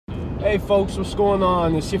Hey folks, what's going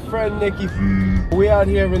on? It's your friend Nicky V. We out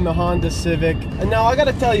here in the Honda Civic. And now I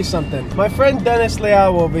gotta tell you something. My friend Dennis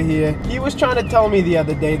Leao over here, he was trying to tell me the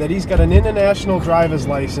other day that he's got an international driver's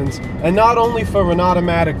license, and not only for an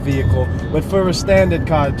automatic vehicle, but for a standard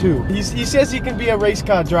car too. He says he can be a race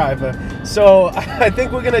car driver. So I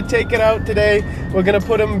think we're gonna take it out today. We're gonna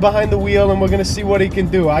put him behind the wheel and we're gonna see what he can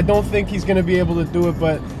do. I don't think he's gonna be able to do it,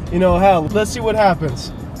 but you know, hell, let's see what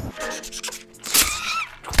happens.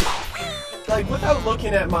 Like, without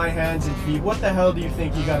looking at my hands and feet, what the hell do you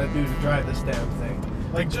think you gotta do to drive this damn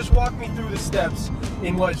thing? Like, just walk me through the steps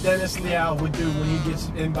in what Dennis Leao would do when he gets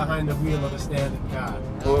in behind the wheel of a standard car.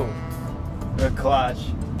 Boom. The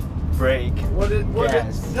clutch, brake,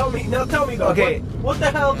 gas. Tell me though. Okay. What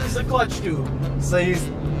the hell does the clutch do? So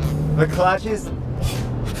the clutch is,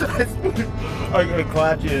 the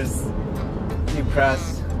clutch is, you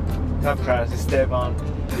press, not press, you step on.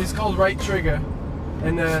 It's called right trigger.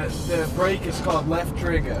 And the brake is called left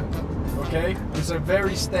trigger, okay? It's a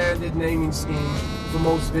very standard naming scheme for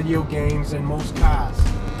most video games and most cars.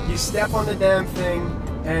 You step on the damn thing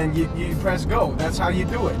and you press go. That's how you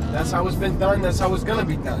do it. That's how it's been done. That's how it's gonna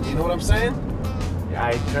be done. You know what I'm saying? Yeah,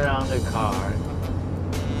 I turn on the car.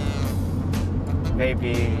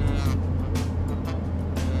 Maybe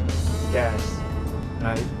gas,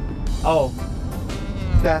 right? Oh,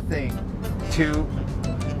 that thing,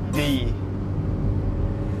 2D.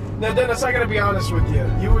 Now, Dennis, I gotta be honest with you.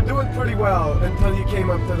 You were doing pretty well until you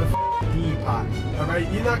came up to the D part. All right,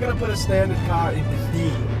 you're not gonna put a standard car into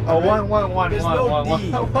D. Oh, right? one. There's no D.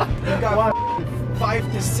 You got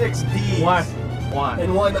 5 to 6 Ds. One.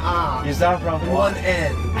 And one R. You start from and one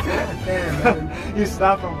N. Damn, man. You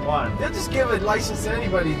start from one. They'll just give a license to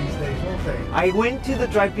anybody these days, won't they? I went to the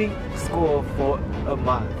driving school for a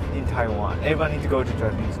month in Taiwan. Everyone needs to go to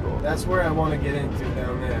driving school. That's where I want to get into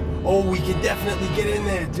down there. Oh, we can definitely get in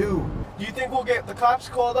there too. Do you think we'll get the cops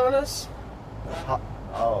called on us?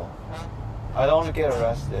 Oh. I don't want to get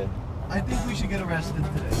arrested. I think we should get arrested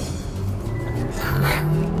today.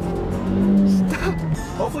 Stop.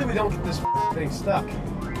 Hopefully we don't get this thing stuck.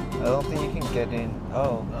 I don't think you can get in.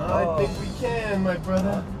 Oh. I think we can, my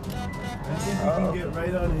brother. I think we can get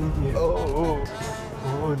right on in here.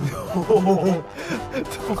 Oh no.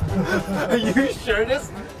 Are you sure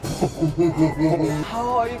this? How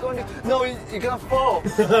are you going to? No, you're gonna fall.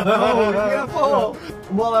 No, you're gonna fall.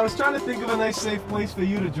 Well, I was trying to think of a nice safe place for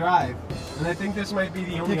you to drive. And I think this might be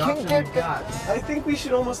the only option we've got. I think we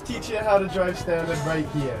should almost teach you how to drive standard right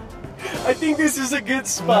here. I think this is a good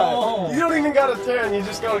spot. No. You don't even gotta turn, you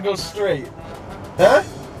just gotta go straight. Huh?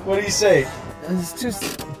 What do you say? It's too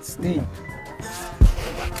steep.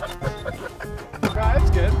 That's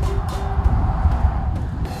good.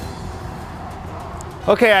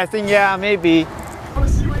 Okay, I think, yeah, maybe. I want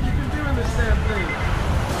to see what you can do in this damn thing.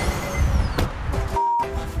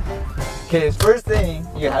 Okay, first thing,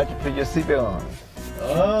 you have to put your seatbelt on.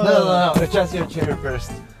 Oh. No, adjust your chair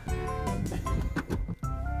first.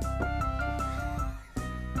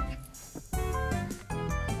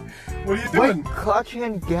 What are you doing? Wait, clutch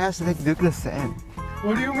and gas, they look the same.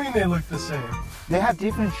 What do you mean they look the same? They have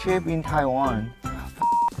different shape in Taiwan.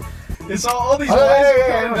 It's all these guys are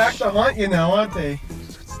coming back to haunt you now, aren't they?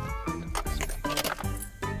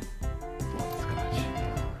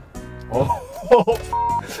 Oh.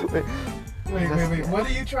 Wait. What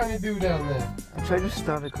are you trying to do down there? I'm trying to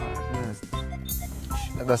start the car.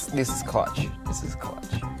 This is clutch. This is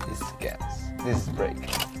clutch. This is gas. This is brake.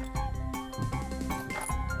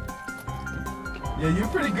 Yeah, you're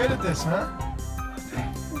pretty good at this, huh? This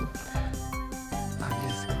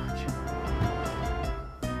is clutch.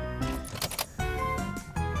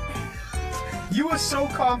 You were so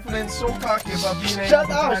confident, so cocky about being able to Shut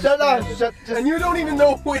drive up! standard. And you don't even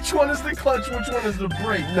know which one is the clutch, which one is the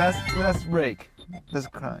brake. That's brake. That's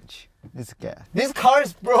clutch. This is gas. This car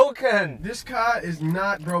is broken! This car is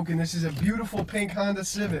not broken. This is a beautiful pink Honda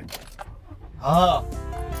Civic. Oh.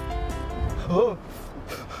 Oh.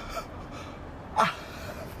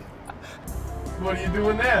 What are you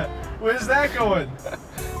doing there? Where's that going?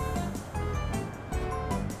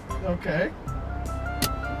 Okay.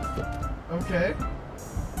 Okay.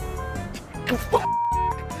 Fuck.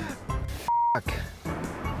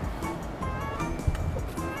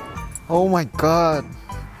 Oh my god.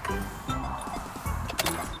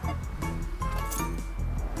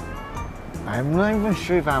 I'm not even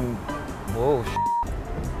sure if I'm... Whoa.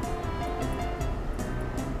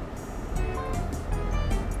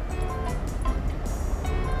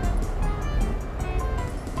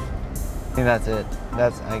 I think that's it.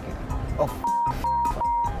 That's I can. Oh.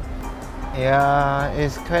 Yeah,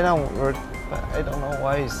 it's kind of work, but I don't know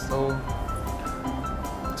why it's so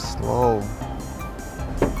Whoa.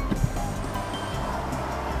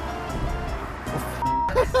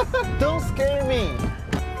 Don't scare me.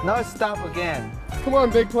 Now stop again. Come on,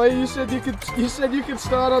 big play. You said you could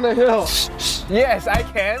start on a hill. Yes, I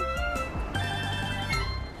can.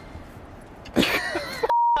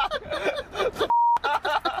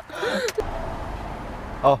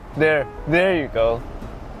 Oh, there you go.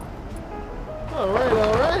 All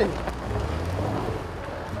right.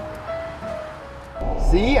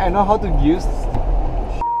 See, I know how to use.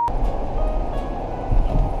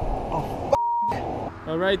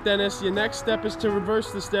 All right, Dennis, your next step is to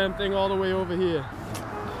reverse this damn thing all the way over here.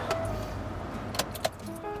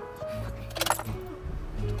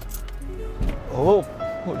 Oh,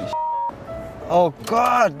 holy shit. Oh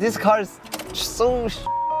God, this car is so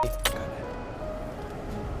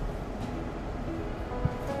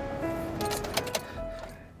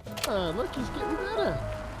Look, he's getting better.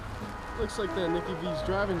 Looks like that Nicky V's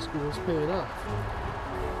driving school is paying off.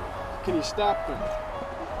 Can you stop him?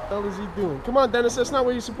 What the hell is he doing? Come on, Dennis, that's not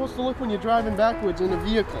where you're supposed to look when you're driving backwards in a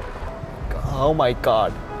vehicle. Oh my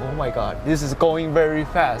God. Oh my God. This is going very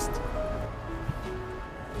fast.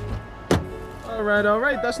 All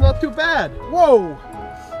right, that's not too bad. Whoa!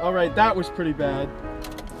 All right, that was pretty bad.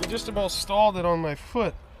 You just about stalled it on my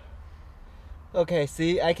foot. Okay,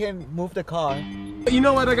 see, I can move the car. You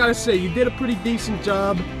know what I gotta say, you did a pretty decent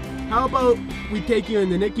job. How about we take you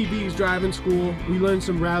into Nicky V's driving school, we learn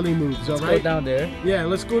some rally moves, all right? Let's go down there. Yeah,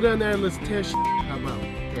 let's go down there and let's tear shit. How about?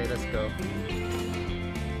 Okay, let's go.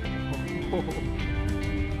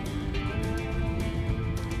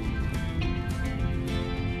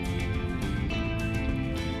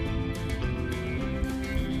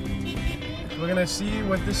 We're gonna see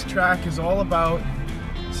what this track is all about.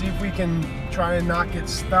 See if we can try and not get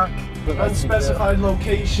stuck. Unspecified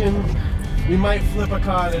location. We might flip a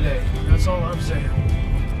car today. That's all I'm saying.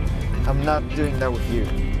 I'm not doing that with you.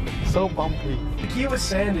 So bumpy. The key with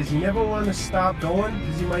sand is you never want to stop going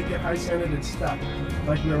because you might get high sanded and stuck,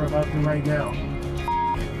 like we're about to right now.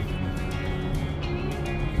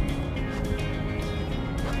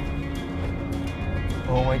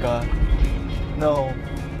 Oh my God. No.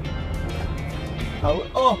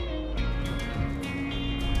 Oh!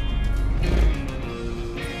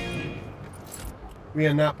 We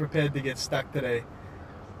are not prepared to get stuck today.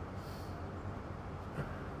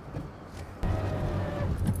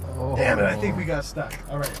 Oh. Damn it, I think we got stuck.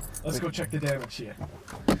 Alright, let's go check the damage here.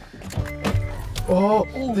 Oh,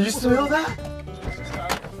 did you smell that?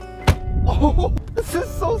 Oh, this is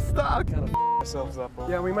so stuck. Kind of ourselves up.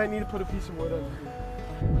 Yeah, we might need to put a piece of wood under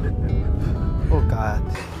here. Oh God.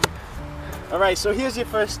 Alright, so here's your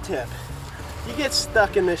first tip. You get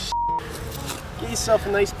stuck in this get yourself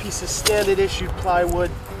a nice piece of standard issued plywood,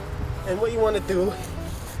 and what you want to do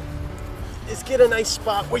is get a nice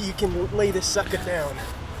spot where you can lay this sucker down.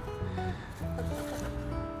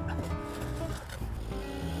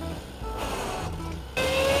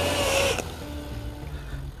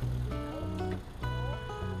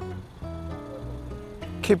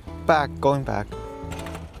 Keep back, going back.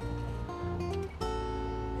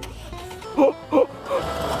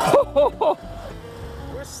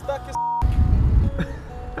 We're stuck as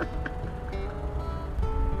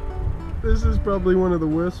This is probably one of the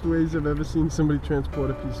worst ways I've ever seen somebody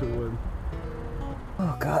transport a piece of wood.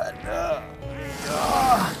 Oh God.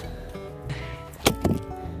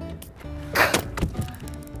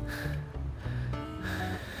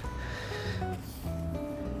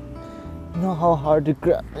 You know how hard to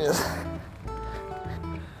grab this.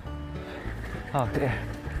 Oh, there.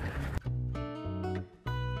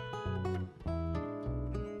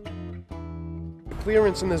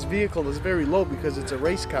 Clearance in this vehicle is very low because it's a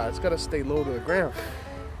race car. It's got to stay low to the ground.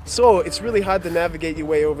 So it's really hard to navigate your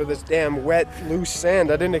way over this damn wet, loose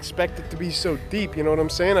sand. I didn't expect it to be so deep, you know what I'm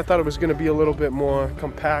saying? I thought it was going to be a little bit more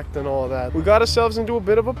compact and all that. We got ourselves into a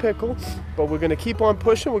bit of a pickle, but we're going to keep on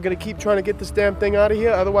pushing. We're going to keep trying to get this damn thing out of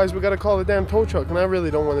here. Otherwise, we got to call the damn tow truck, and I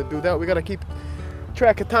really don't want to do that. We got to keep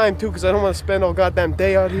track of time, too, because I don't want to spend all goddamn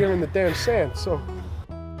day out here in the damn sand, so...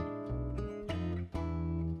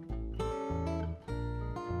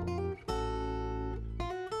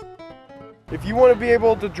 If you want to be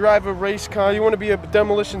able to drive a race car, you want to be a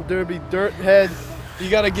demolition derby dirt head, you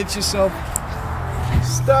got to get yourself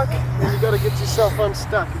stuck and you got to get yourself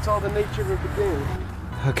unstuck. It's all the nature of the game.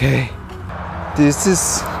 Okay. This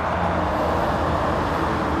is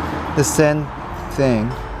the sand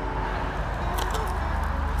thing.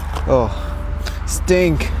 Oh,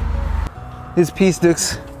 stink. This piece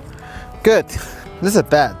looks good. This is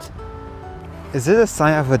bad. Is it a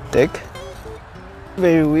sign of a dick?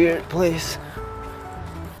 Very weird place.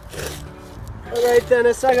 All right,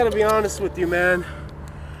 Dennis, I gotta be honest with you, man.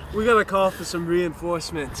 We gotta call for some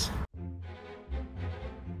reinforcements.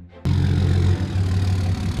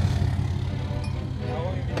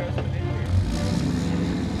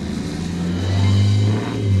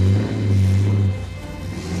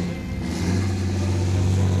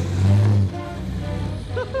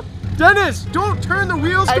 Dennis, don't turn the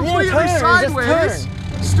wheels completely sideways.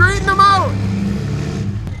 Straighten them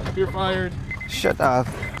out. You're fired. Shut up.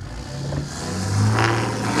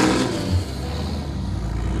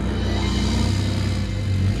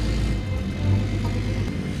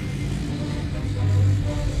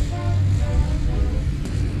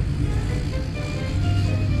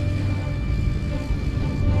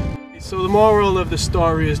 So the moral of the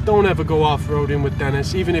story is don't ever go off-roading with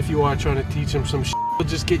Dennis, even if you are trying to teach him some shit. He'll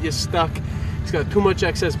just get you stuck. He's got too much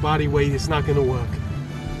excess body weight. It's not gonna work.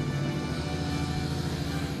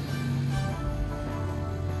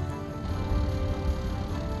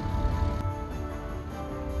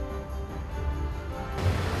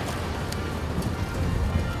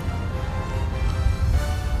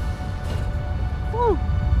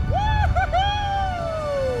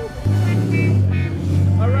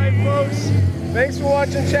 Thanks for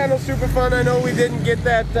watching Channel Super Fun. I know we didn't get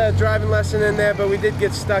that driving lesson in there, but we did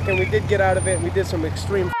get stuck and we did get out of it and we did some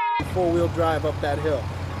extreme four-wheel drive up that hill.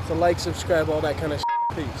 So like, subscribe, all that kind of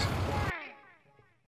shit. Peace.